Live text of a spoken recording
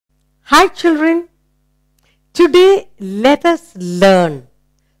Hi children, today let us learn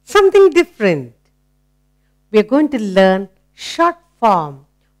something different. We are going to learn short form.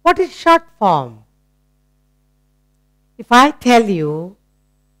 What is short form? If I tell you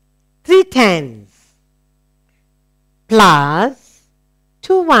 3 tens plus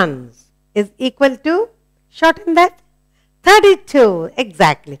 2 ones is equal to, shorten that, 32,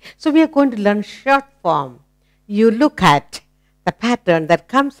 exactly. So we are going to learn short form. You look at the pattern that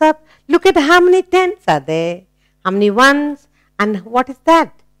comes up. Look at how many tens are there, how many ones, and what is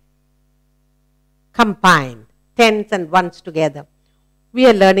that? Combine tens and ones together. We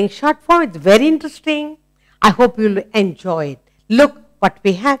are learning short form. It's very interesting. I hope you'll enjoy it. Look what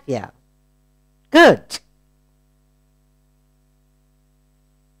we have here. Good.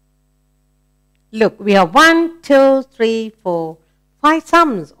 Look, we have 1, 2, 3, 4, 5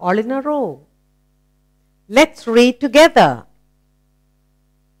 sums all in a row. Let's read together.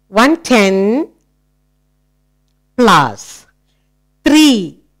 110 plus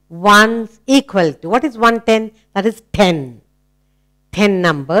 3 ones equal to, what is 110? That is 10. 10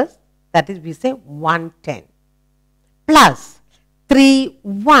 numbers, that is we say 110. Plus 3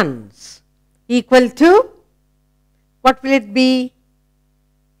 ones equal to, what will it be?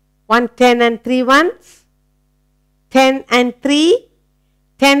 110 and 3 ones? 10 and 3?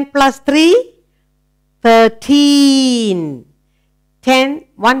 10 plus 3? 13.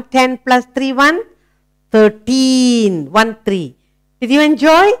 110 plus 3 1? 13. 1 3. Did you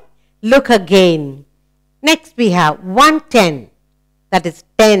enjoy? Look again. Next we have 110. That is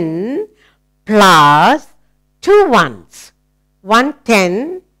 10 plus 2 ones.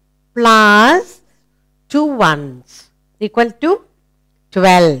 110 plus 2 ones equal to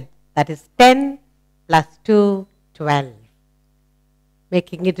 12. That is 10 plus 2, 12.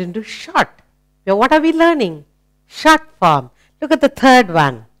 Making it into short. Now what are we learning? Short form. Look at the third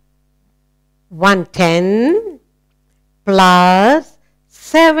one. 110 plus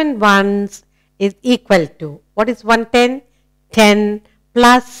 7 ones is equal to, what is 110? 10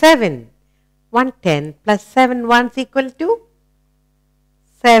 plus 7. 110 plus 7 ones equal to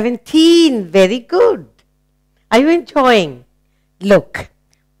 17. Very good. Are you enjoying? Look,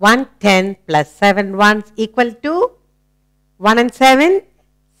 110 plus 7 ones equal to 1 and 7?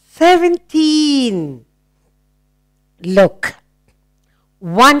 17. Look,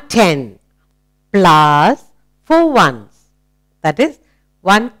 110 plus 4 ones, that is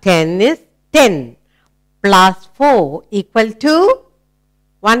 110 is 10 plus 4 equal to,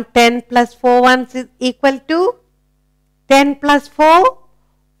 110 plus 4 ones is equal to 10 plus 4,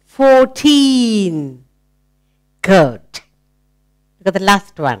 14. Good. Look at the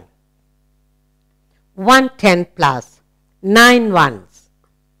last one. 110 plus 9 ones.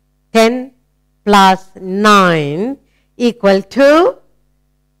 10 plus 9 equal to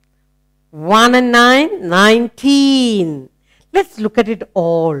 1 and 9, 19. Let's look at it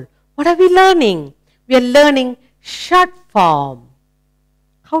all. What are we learning? We are learning short form.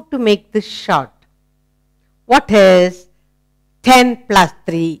 How to make this short? What is 10 plus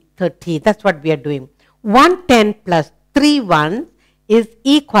 3, 30? That's what we are doing. 110 plus 3 ones is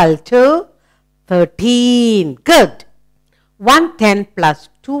equal to 13. Good. 110 plus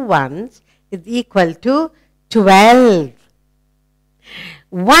 2 ones is equal to 12.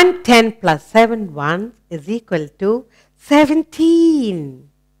 110 plus 7 ones is equal to 17.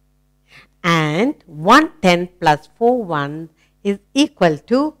 And 110 plus 4 ones is equal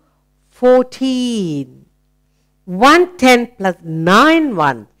to 14. 110 plus 9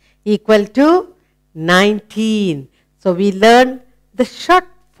 ones equal to 19. So we learned the short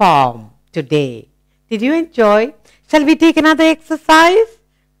form today. Did you enjoy? Shall we take another exercise?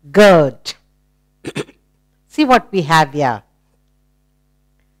 Good. See what we have here.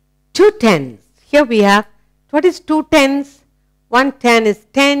 2 tens. Here we have, what is 2 tens? 1 10 is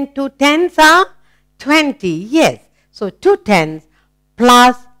 10, 2 tens are 20. Yes. So 2 tens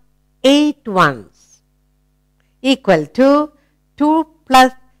plus 8 ones equal to 2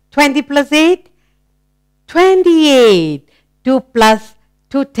 plus 20 plus 8, 28. 2 plus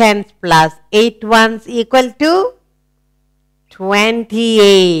 2 tens plus 8 ones equal to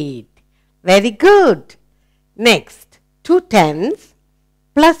 28. Very good. Next, 2 tens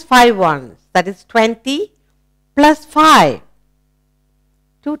plus 5 ones, that is 20 plus 5.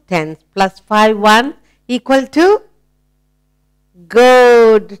 2 tens plus 5 ones equal to,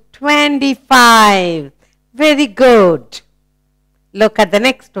 good, 25. Very good. Look at the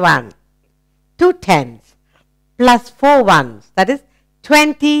next one. 2 tens plus 4 ones, that is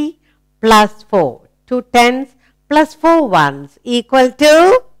 20 plus 4. 2 tens plus 4 ones equal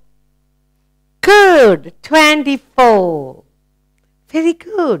to, good, 24. Very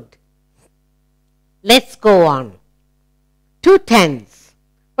good. Let's go on. 2 tens.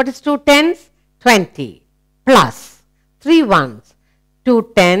 What is 2 tens? 20 plus 3 ones.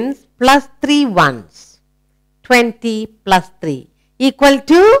 2 tens plus 3 ones. 20 plus 3 equal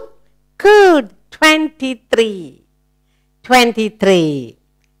to? Good, 23. 23.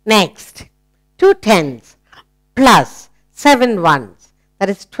 Next, 2 tens plus 7 ones. That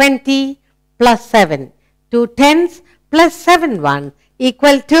is 20 plus 7. 2 tens plus 7 ones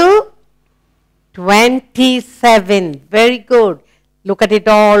equal to 27. Very good. Look at it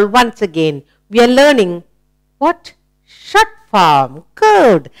all once again. We are learning what? Short form.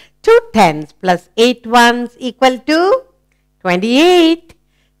 Good. 2 tens plus 8 ones equal to 28.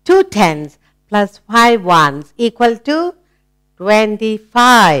 2 tens plus 5 ones equal to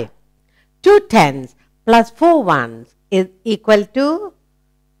 25. 2 tens plus 4 ones is equal to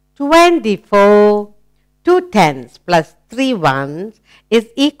 24. 2 tens plus 3 ones is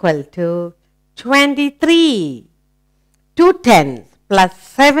equal to 23. 2 tens plus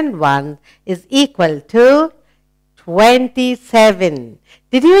 7 ones is equal to 27.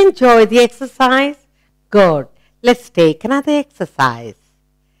 Did you enjoy the exercise? Good. Let's take another exercise.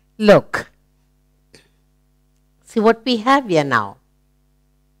 Look. See what we have here now.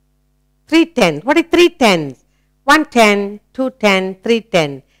 3 tens. What is 3 tens? 1 10, 2 10, 3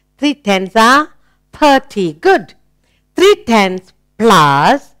 10. 3 tens are 30. Good. 3 tens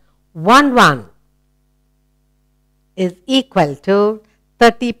plus 1 1 is equal to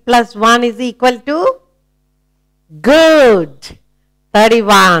 30 plus 1 is equal to? Good.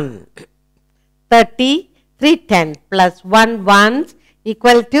 31. 30. 3 tens plus 1 ones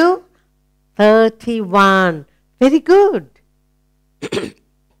equal to 31. Very good. 3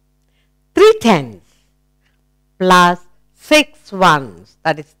 tens plus 6 ones.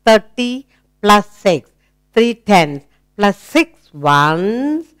 That is 30 plus 6. 3 tens plus 6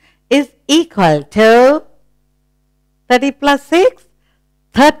 ones is equal to 30 plus 6?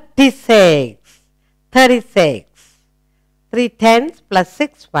 36. 36. 3 tens plus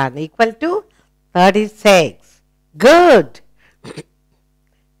 6 1 equal to 36. Good.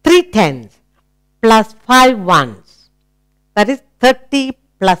 3 tens plus 5 ones. That is 30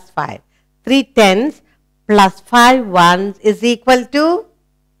 plus 5. 3 tens plus 5 ones is equal to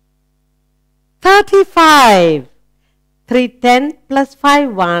 35. 3 tens plus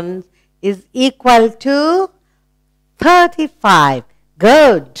 5 ones is equal to 35.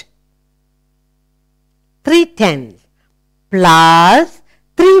 Good. 3 tens plus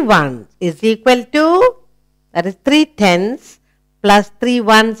 3 ones is equal to, that is 3 tens plus 3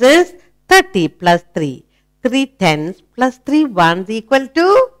 ones is 30 plus 3. 3 tens plus 3 ones equal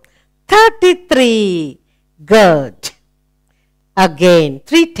to 33. Good. Again,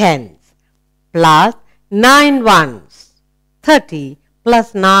 3 tens plus 9 ones. 30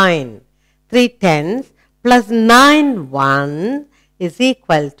 plus 9. 3 tens plus 9 ones is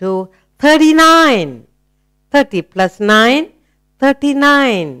equal to 39. 30 plus 9,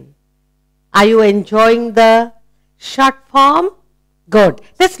 39. Are you enjoying the short form? Good.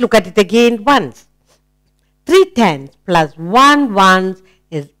 Let's look at it again once. 3 tens plus 1 ones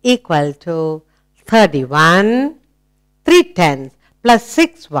is equal to 31. 3 tens plus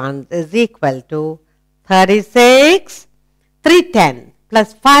 6 ones is equal to 36. 3 tens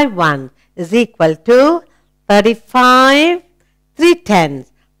plus 5 ones is equal to 35. 3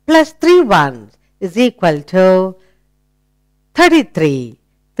 tens plus 3 ones is equal to 33.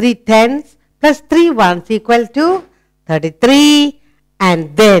 3 tens plus 3 ones equal to 33.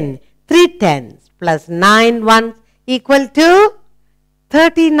 And then 3 tens plus 9 ones equal to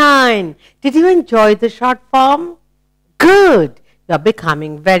 39. Did you enjoy the short form? Good. You are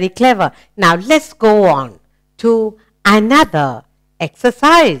becoming very clever. Now let's go on to another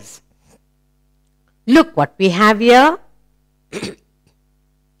exercise. Look what we have here.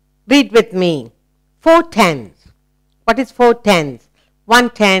 Read with me. 4 tens. What is 4 tens? 1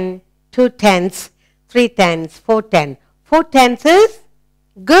 10, 2 tens, 3 tens, 4 tens. 4 tens is?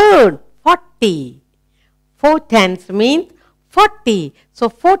 Good. 40. 4 tens means 40. So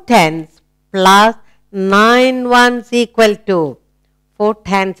 4 tens plus 9 ones equal to, 4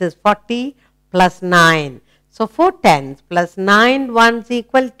 tens is 40 plus 9. So 4 tens plus 9 ones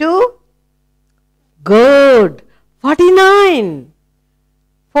equal to? Good. 49.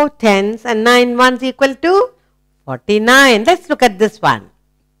 4 tens and 9 ones equal to 49. Let's look at this one.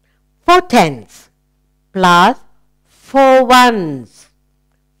 4 tens plus 4 ones.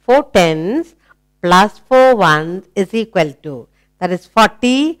 4 tens plus 4 ones is equal to, that is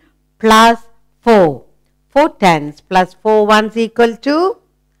 40 plus 4. 4 tens plus 4 ones equal to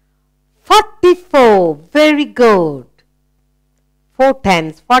 44. Very good. 4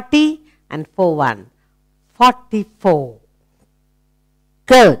 tens 40 and 4 1. 44.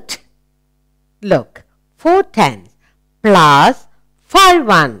 Good. Look, 4 tens plus 5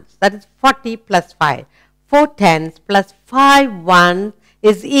 ones, that is 40 plus 5. 4 tens plus 5 ones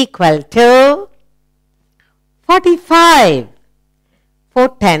is equal to 45.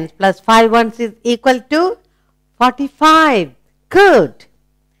 4 tens plus 5 ones is equal to 45. Good.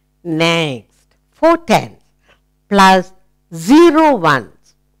 Next, 4 tens plus 0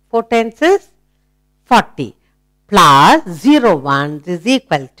 ones. 4 tens is 40 plus 0 ones is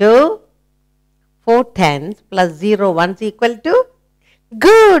equal to 4 tens plus 0 ones equal to,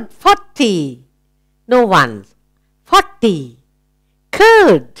 good, 40. No ones. 40.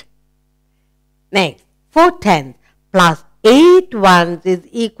 Good. Next, 4 tens plus 8 ones is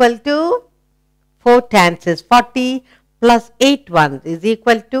equal to, 4 tens is 40 plus 8 ones is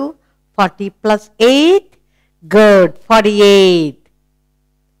equal to 40 plus 8. Good, 48.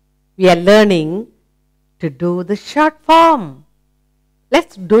 We are learning to do the short form.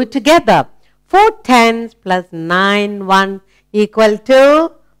 Let's do it together. 4 tens plus 9 ones equal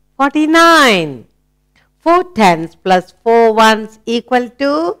to 49. 4 tens plus 4 ones equal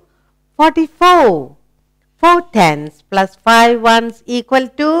to 44. 4 tens plus 5 ones equal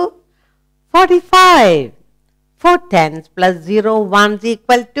to 45. 4 tens plus 0 ones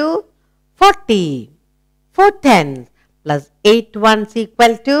equal to 40. 4 tens plus 8 ones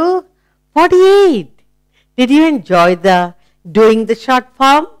equal to 48. Did you enjoy doing the short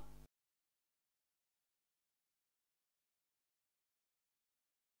form?